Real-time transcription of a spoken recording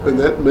And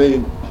that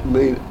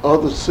made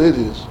other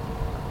cities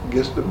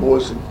against the more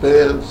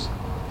advanced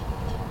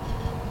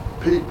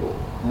people,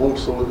 more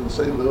so than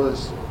St.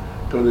 Louis.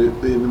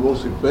 Because the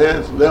most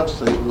advanced left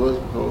St. Louis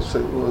because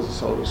St. Louis is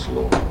sort of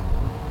slow.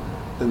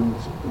 And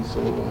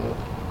so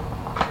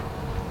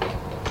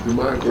the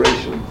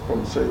migration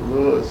from St.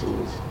 Louis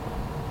was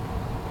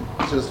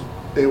just,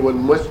 it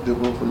wasn't much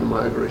different from the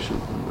migration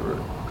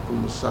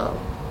from the South.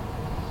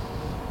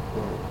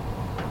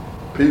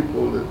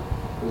 People that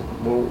were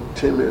more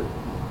timid,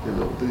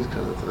 these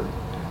kind of things,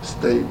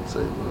 stayed in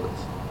St. Louis.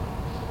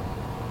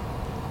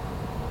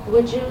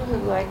 Would you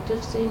have liked to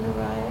have seen a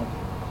riot?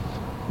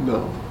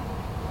 No.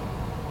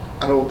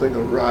 I don't think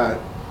a riot,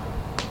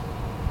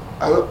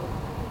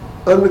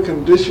 under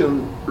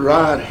condition,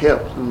 riot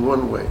helps in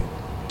one way,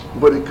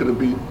 but it could have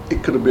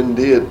been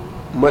did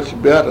much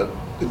better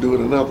to do it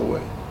another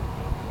way.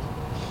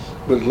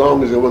 But as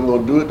long as they wasn't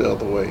going to do it the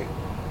other way,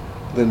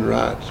 then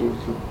riots was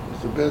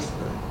the best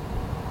thing.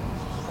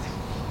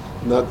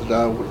 Not that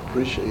I would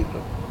appreciate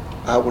them.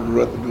 I would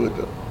rather do it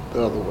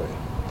the other way.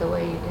 The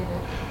way you did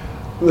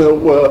it?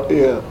 Well,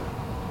 yeah.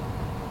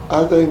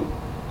 I think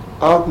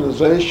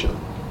organization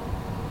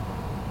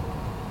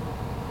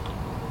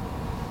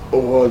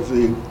was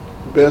the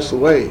best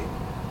way,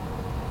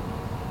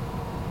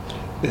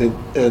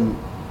 and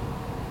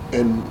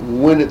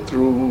win it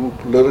through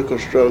political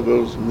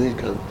struggles and these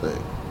kind of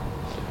things.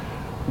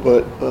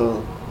 But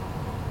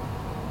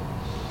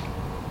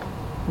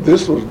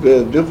this was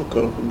very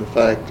difficult from the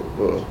fact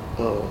of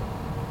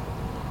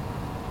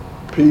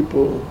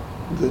people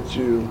that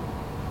you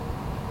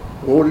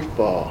voted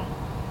for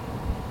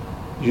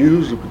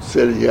usually could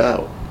set you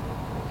out,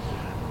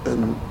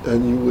 and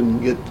you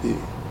wouldn't get the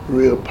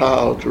real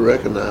power to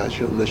recognize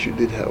you unless you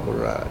did have a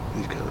right,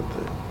 these kind of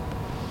things.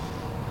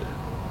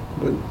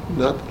 But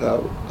not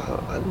that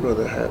I'd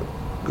rather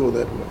go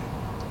that way.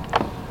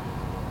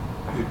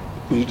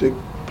 You take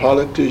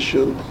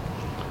politicians,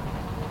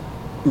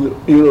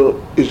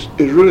 it's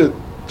really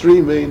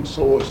three main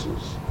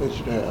sources that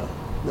you have.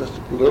 That's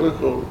the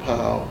political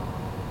power,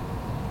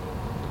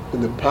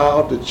 and the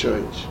power of the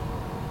church,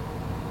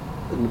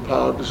 and the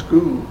power of the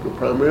school. But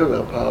primarily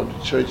the power of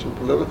the church and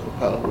political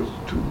power was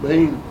the two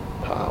main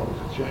powers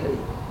that you had.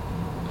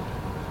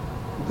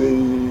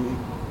 The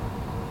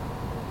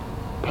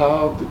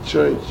power of the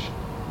church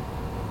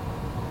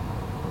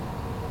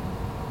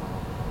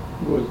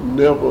was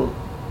never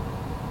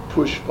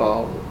pushed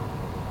forward,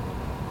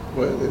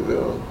 whether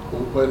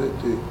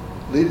the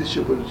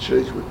leadership of the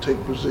church would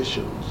take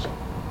positions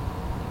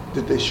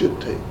that they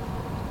should take.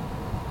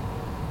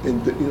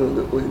 And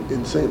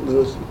in St.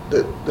 Louis,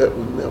 that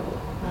was never.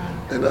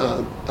 And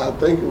I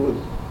think it was,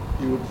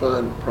 you would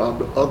find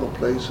probably other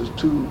places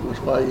too, was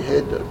why you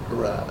had the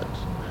riots.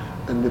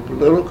 And the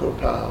political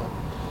power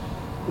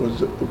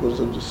was of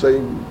the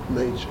same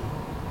nature,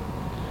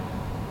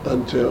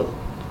 until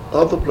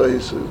other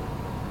places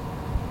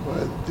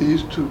where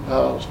these two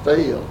powers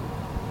failed,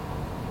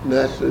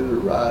 naturally the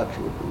riots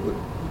would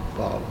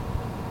follow.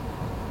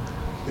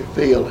 They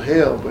failed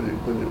here, but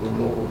it was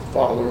no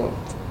follow-up.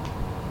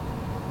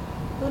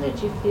 Who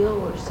did you feel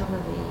were some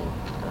of the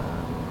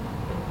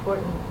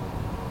important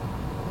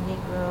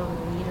Negro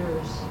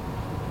leaders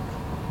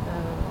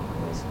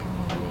in this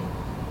community?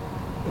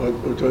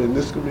 In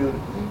this community?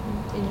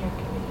 Mm-hmm. In your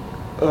community?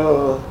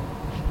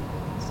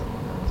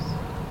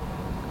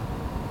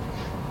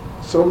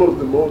 Some of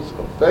the most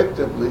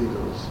effective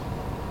leaders,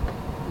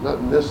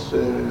 not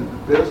necessarily the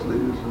best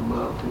leaders in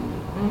my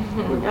opinion,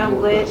 Mm-hmm. but I'm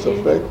glad you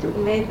effective,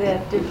 made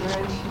that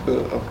difference.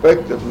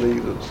 effective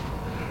leaders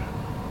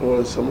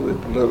were some of the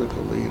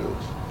political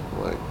leaders,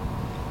 like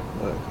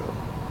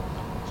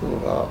some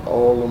of our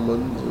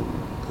aldermen and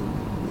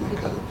these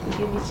kind of things.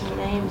 Give me some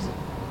names.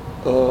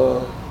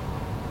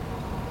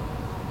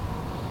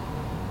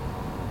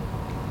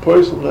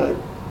 Person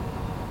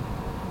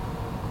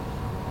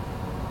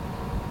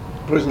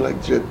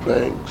like Jet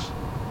Banks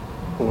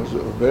was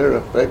a very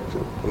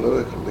effective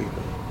political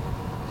leader,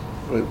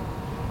 but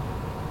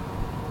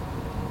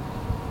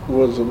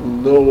was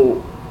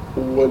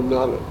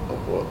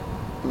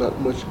not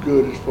much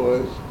good as far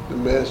as the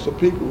mass of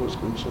people was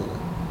concerned.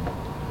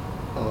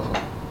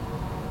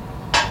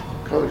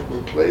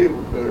 Congressman Clay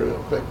was a very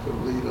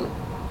effective leader.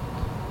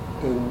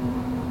 In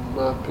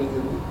my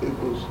opinion, it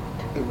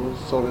was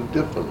sort of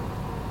different.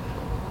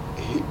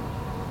 He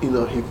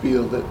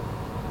feels that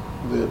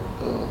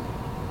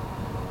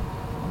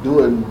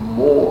doing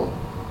more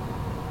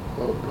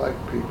for black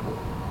people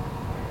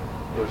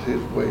was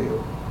his way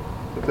of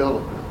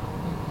development.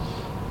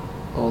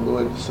 Although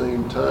at the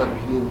same time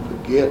he didn't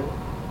forget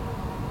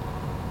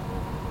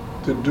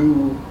to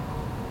do,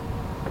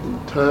 in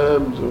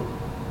times of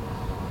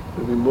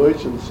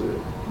emergency,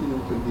 he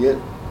didn't forget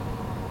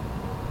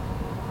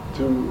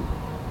to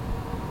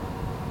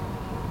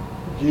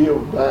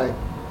give back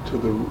to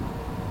the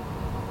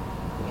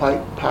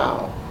white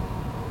power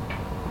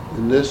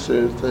the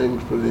necessary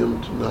things for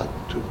them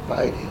to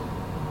fight him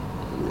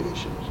on the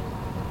issues.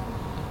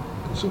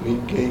 And so he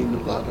gained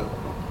a lot of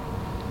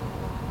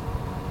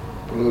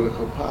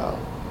political power.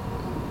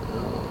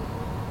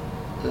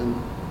 And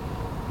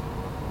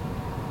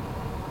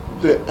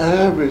the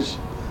average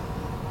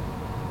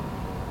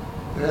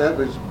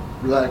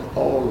black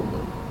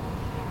alderman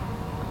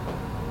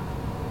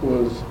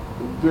was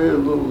very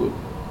little.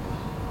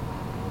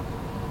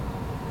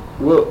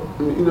 Well,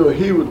 you know,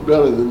 he was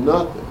better than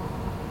nothing,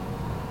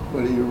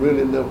 but he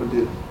really never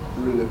did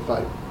really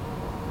fight.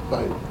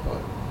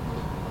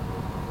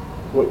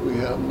 What we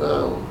have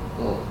now,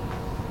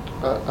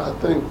 I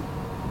think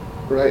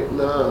right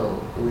now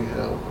we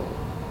have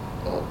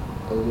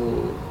a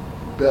little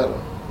better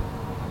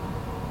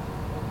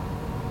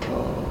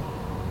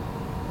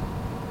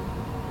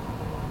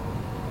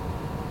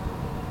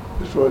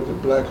as far as the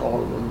black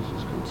aldermen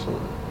is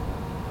concerned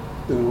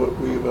than what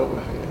we've ever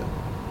had.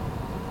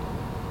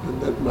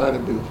 And that might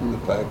have been from the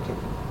fact of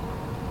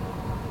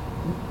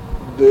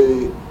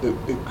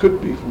it could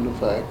be from the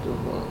fact of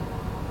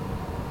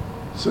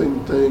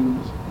certain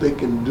things they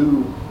can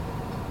do,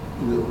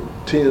 you know,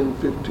 10,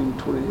 15,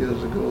 20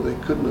 years ago they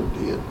couldn't have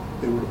did.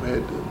 They would have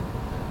had to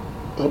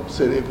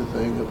upset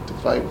everything up to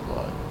fight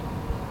for it.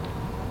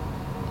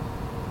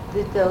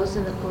 Did those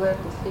in the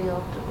political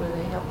field, were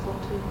they helpful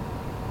to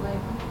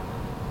labor?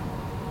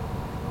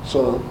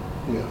 Some,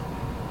 yeah.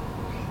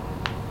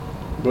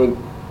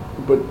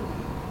 But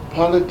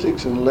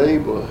politics and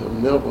labor have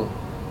never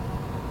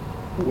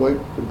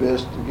worked the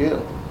best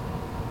together.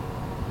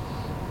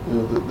 You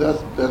know,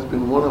 that's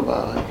been one of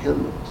our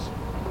hindrances.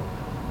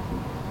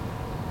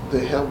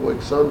 They have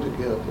worked some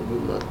together,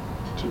 but not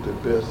to the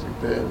best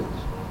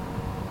advantage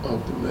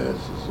of the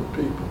masses of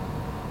people.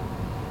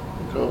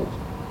 Because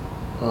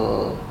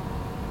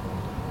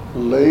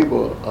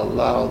labor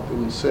allowed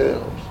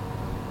themselves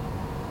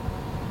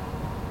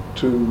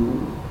to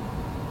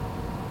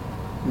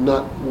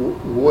not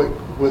work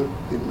with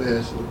the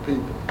masses of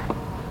people.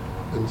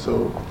 And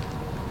so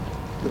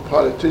the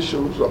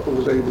politicians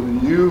was able to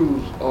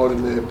use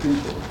ordinary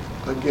people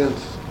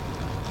against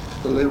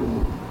the labor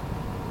movement.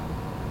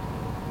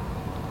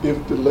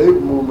 If the labor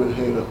movement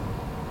had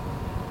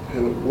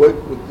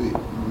worked with the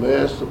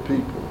mass of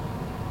people,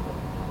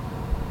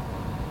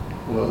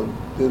 well,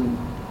 then,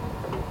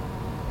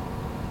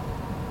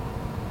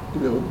 you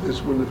know,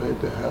 this wouldn't have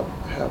had to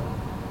happen.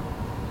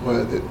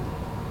 Where that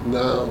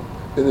now,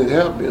 and it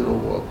has been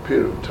over a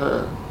period of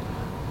time,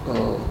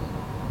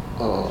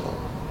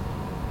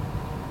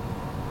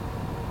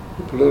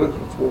 the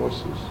political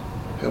forces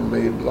have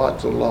made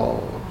lots of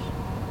laws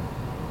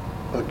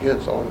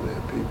against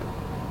ordinary people.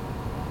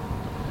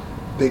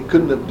 They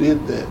couldn't have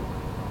did that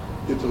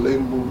if the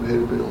labor movement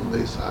had been on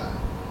their side.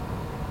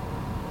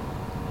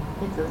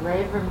 If the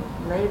labor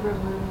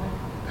movement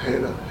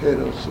had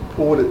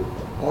supported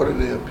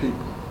ordinary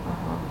people,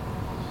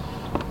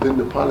 then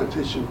the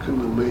politician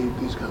couldn't have made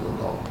these kind of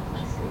laws.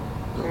 I see.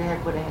 No. They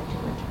would have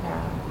too much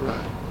power.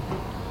 Right.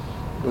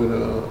 But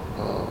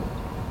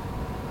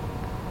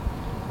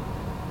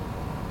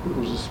it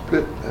was a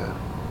split there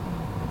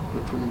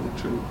between the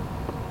two.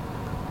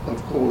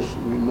 Of course,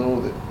 we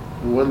know that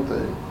one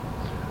thing,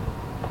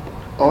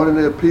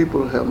 ordinary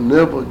people have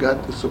never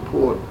got the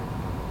support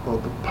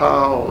of the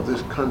power of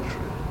this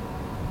country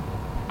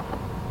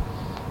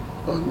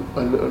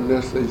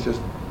unless they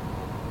just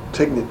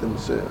taking it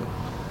themselves.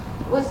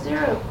 Was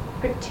there a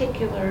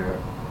particular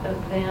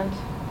event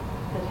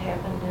that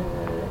happened in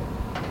the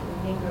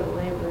Negro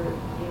labor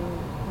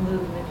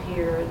movement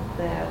here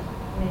that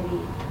maybe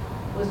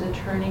was a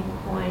turning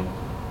point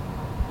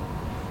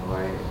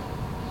for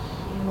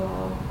you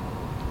all?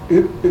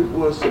 It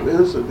was some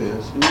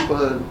incidents. You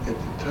find at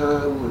the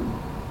time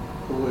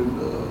when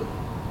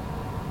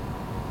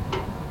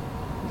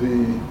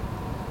the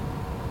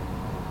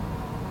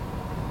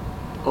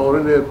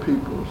ordinary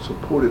people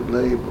supported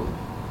labor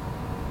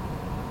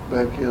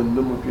back here a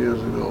number of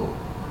years ago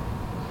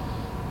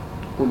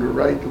on the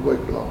right to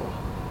work law.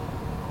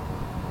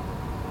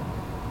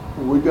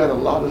 We got a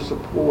lot of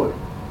support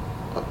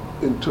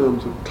in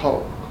terms of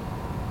talk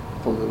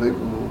from the labor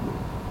movement.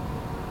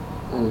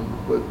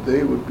 But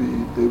they were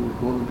going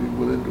to be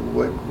willing to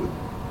work with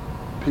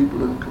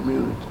people in the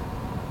community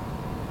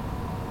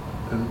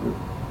and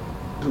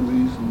do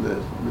these and that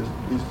and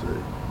these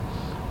things.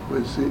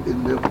 But see, it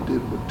never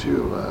did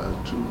materialize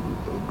to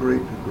a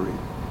great degree.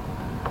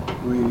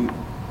 We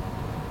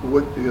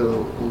worked together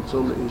on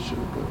some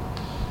issues, but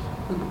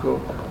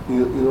because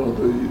you know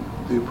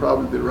the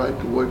probably the right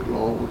to work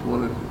law was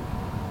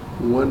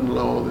one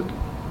law that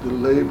the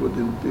labor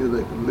didn't feel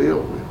they could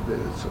live with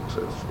very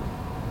successfully.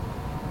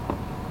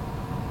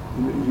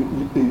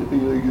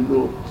 You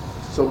know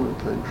some of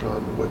the things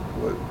trying to work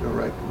the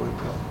right to work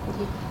law.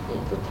 You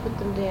put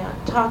them down.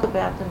 Talk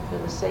about them for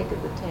the sake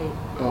of the tape.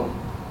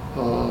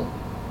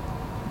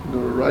 The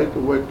right to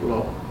work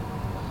law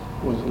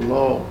was a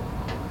law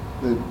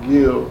that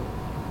give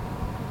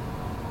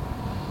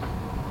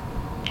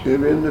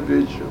every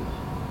individual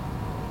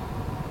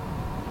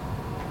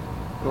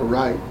a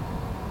right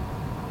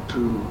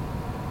to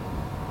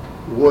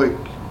work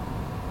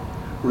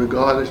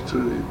regardless to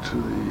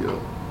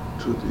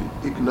the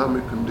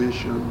economic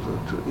conditions or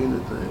to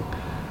anything,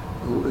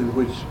 in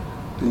which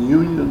the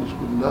unions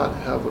would not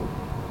have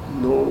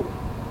no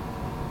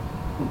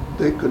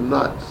they could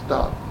not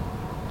stop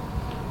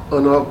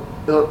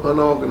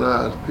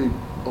unorganized people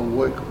or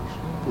workers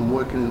from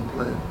working in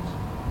plants,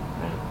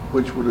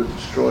 which would have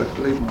destroyed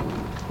the labor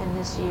movement. And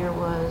this year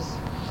was?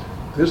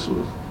 This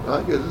was,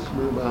 I guess it's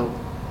been about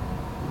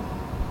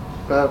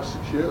 5 or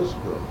 6 years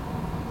ago,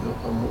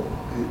 or more,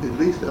 at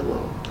least that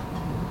long.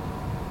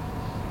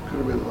 Could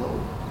have been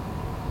longer.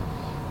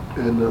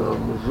 In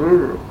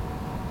Missouri,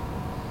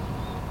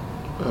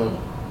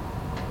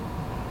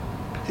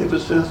 ever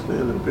since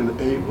then, have been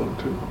able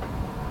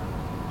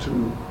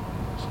to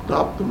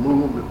stop the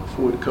movement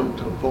before it come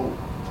to a vote.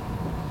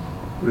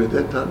 But at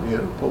that time, they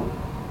had a vote.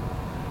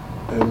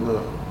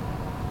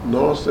 And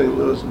North St.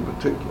 Louis in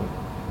particular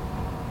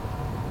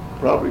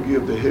probably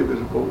give the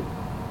heaviest vote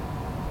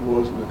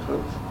was in the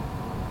country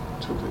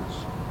to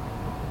this,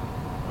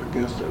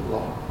 against that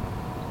law.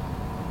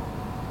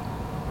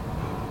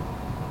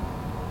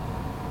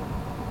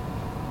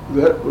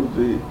 That was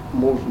the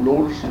most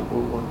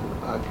noticeable one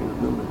that I can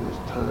remember this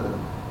time.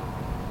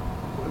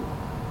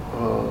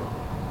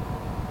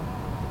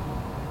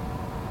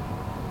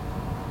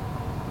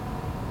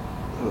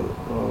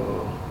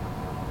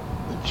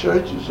 The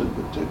churches in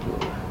particular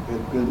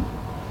had been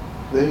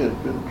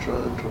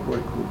trying to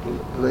work with the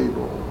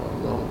labor over a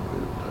long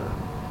period of time.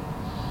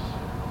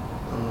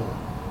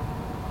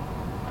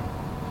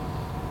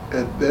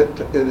 At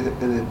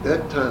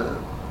that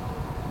time,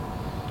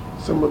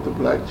 some of the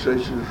black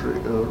churches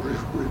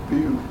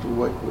refused to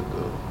work with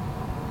the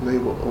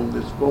labor on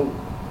this vote,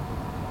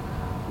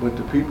 but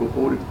the people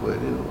voted for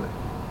it anyway.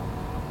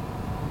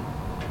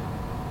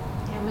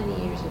 How many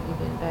years have you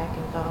been back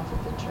involved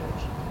with the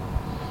church?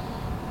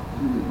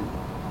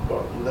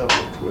 About 11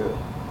 or 12.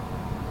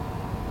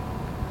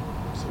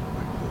 Something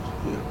like that,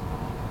 yeah.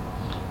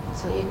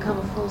 So you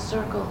come full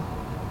circle.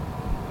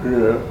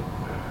 Yeah,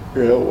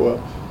 well,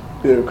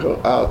 yeah, 'cause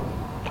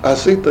I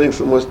see things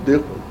so much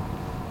different.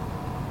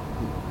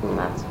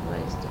 Lots of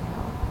ways to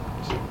help.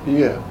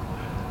 Yeah.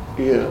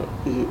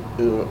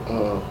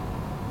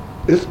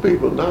 It's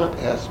people now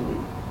ask me,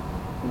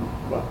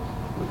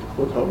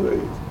 what are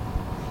they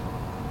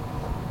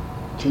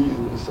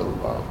teasing me something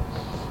about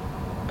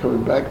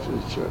coming back to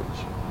the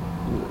church.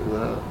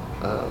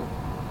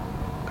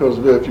 Because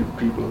very few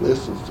people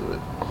listen to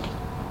it.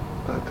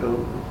 I come,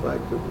 in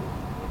fact,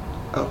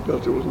 I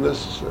felt it was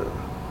necessary.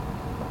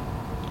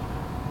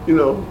 You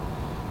know,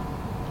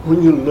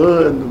 when you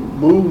learn the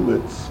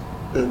movements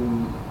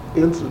and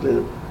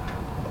incident,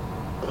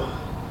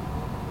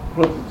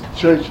 whether the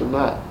church or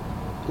not,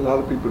 a lot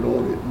of people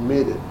don't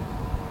admit it.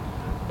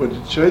 But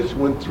the church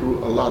went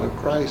through a lot of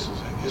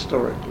crises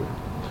historically.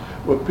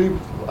 But people,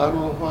 I don't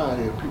know why,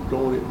 people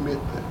don't admit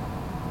that.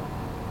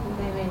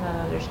 They may not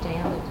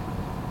understand it.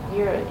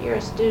 You're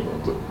a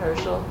student,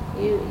 Herschel.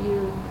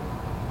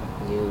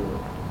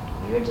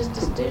 You're just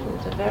a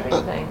student of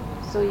everything.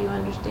 So you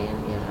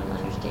understand, you have an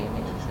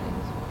understanding of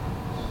things.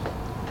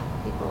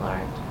 People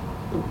aren't.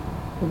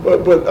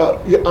 But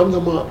yeah, I'm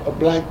talking about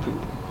black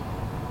people.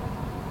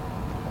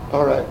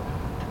 All right.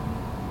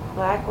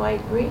 Black,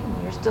 white, green.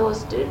 You're still a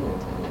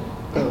student.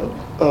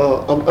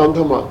 I'm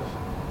talking about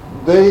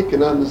they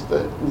can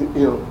understand.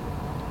 You know,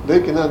 they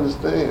can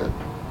understand.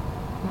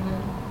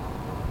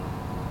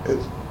 At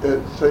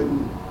a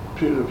certain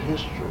period of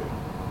history,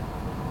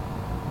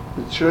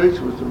 the church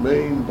was the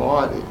main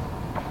body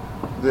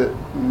that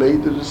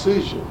made the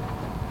decision.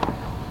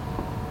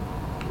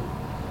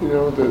 You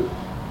know, that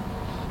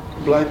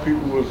black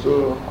people was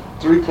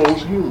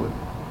 3/4 human.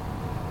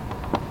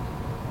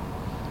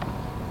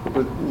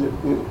 But,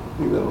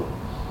 you know,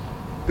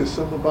 there's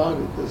something about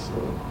it that's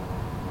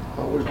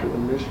always been a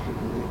mystery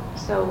to me.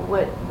 So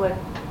what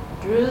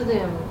drew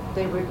them,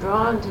 they were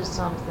drawn to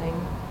something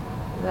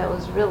that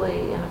was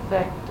really, in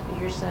effect,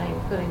 you're saying,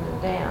 putting them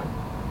down.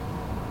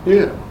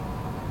 Yeah.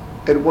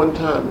 At one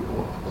time it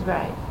was.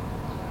 Right.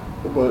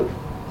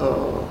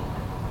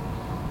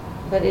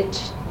 But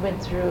it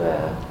went through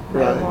a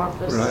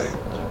metamorphosis. Right.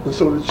 And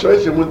so the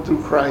church went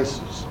through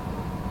crisis.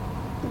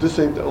 This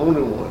ain't the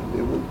only one.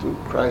 They went through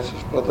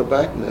crisis further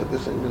back than that.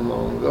 This ain't been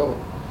long ago.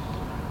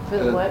 For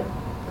the what?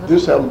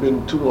 This haven't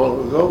been too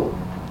long ago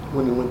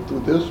when they went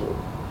through this one.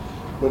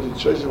 But the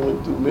church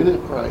went through many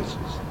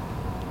crises.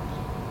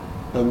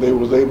 And they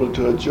was able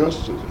to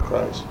adjust to the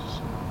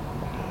crisis.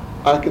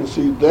 I can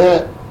see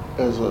that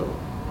as a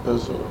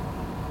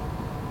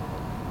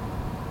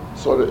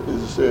sort of,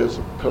 as it says,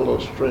 a pillar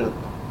of strength,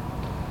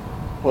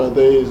 where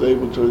they is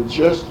able to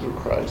adjust to the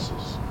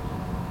crisis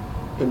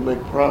and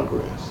make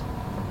progress.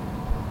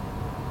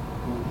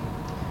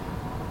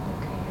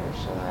 Okay,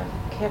 Herschel, I've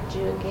kept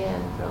you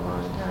again for a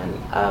long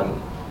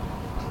time.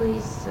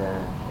 Please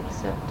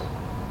accept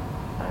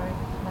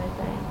my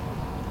thanks.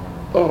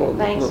 Oh,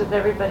 Thanks no. of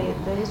everybody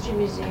at the History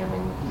Museum,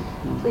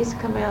 and please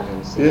come out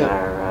and see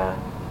our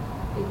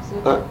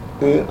exhibit.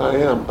 I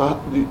am.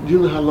 Do you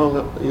know how long?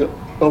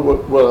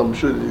 Well, I'm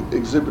sure the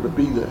exhibit will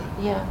be there.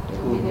 Yeah,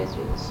 it'll be there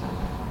through the summer.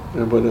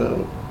 Yeah, but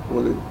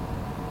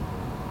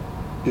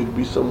it'd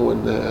be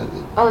someone there.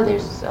 Oh,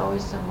 there's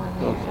always someone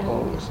there.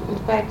 Always In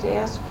fact,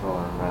 ask for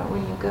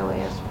when you go,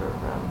 ask for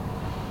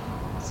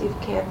see if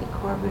Kathy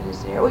Corbett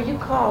is there. Oh, you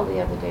called the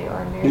other day,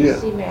 or Mary Yeah.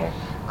 C. Mayor.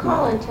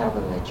 Call and tell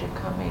them that you're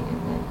coming,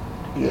 and then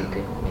Yeah.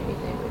 maybe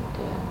they would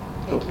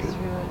take Okay. you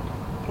through it.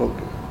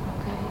 Okay.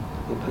 Okay?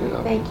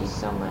 Okay. Thank you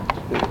so much.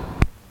 Yeah.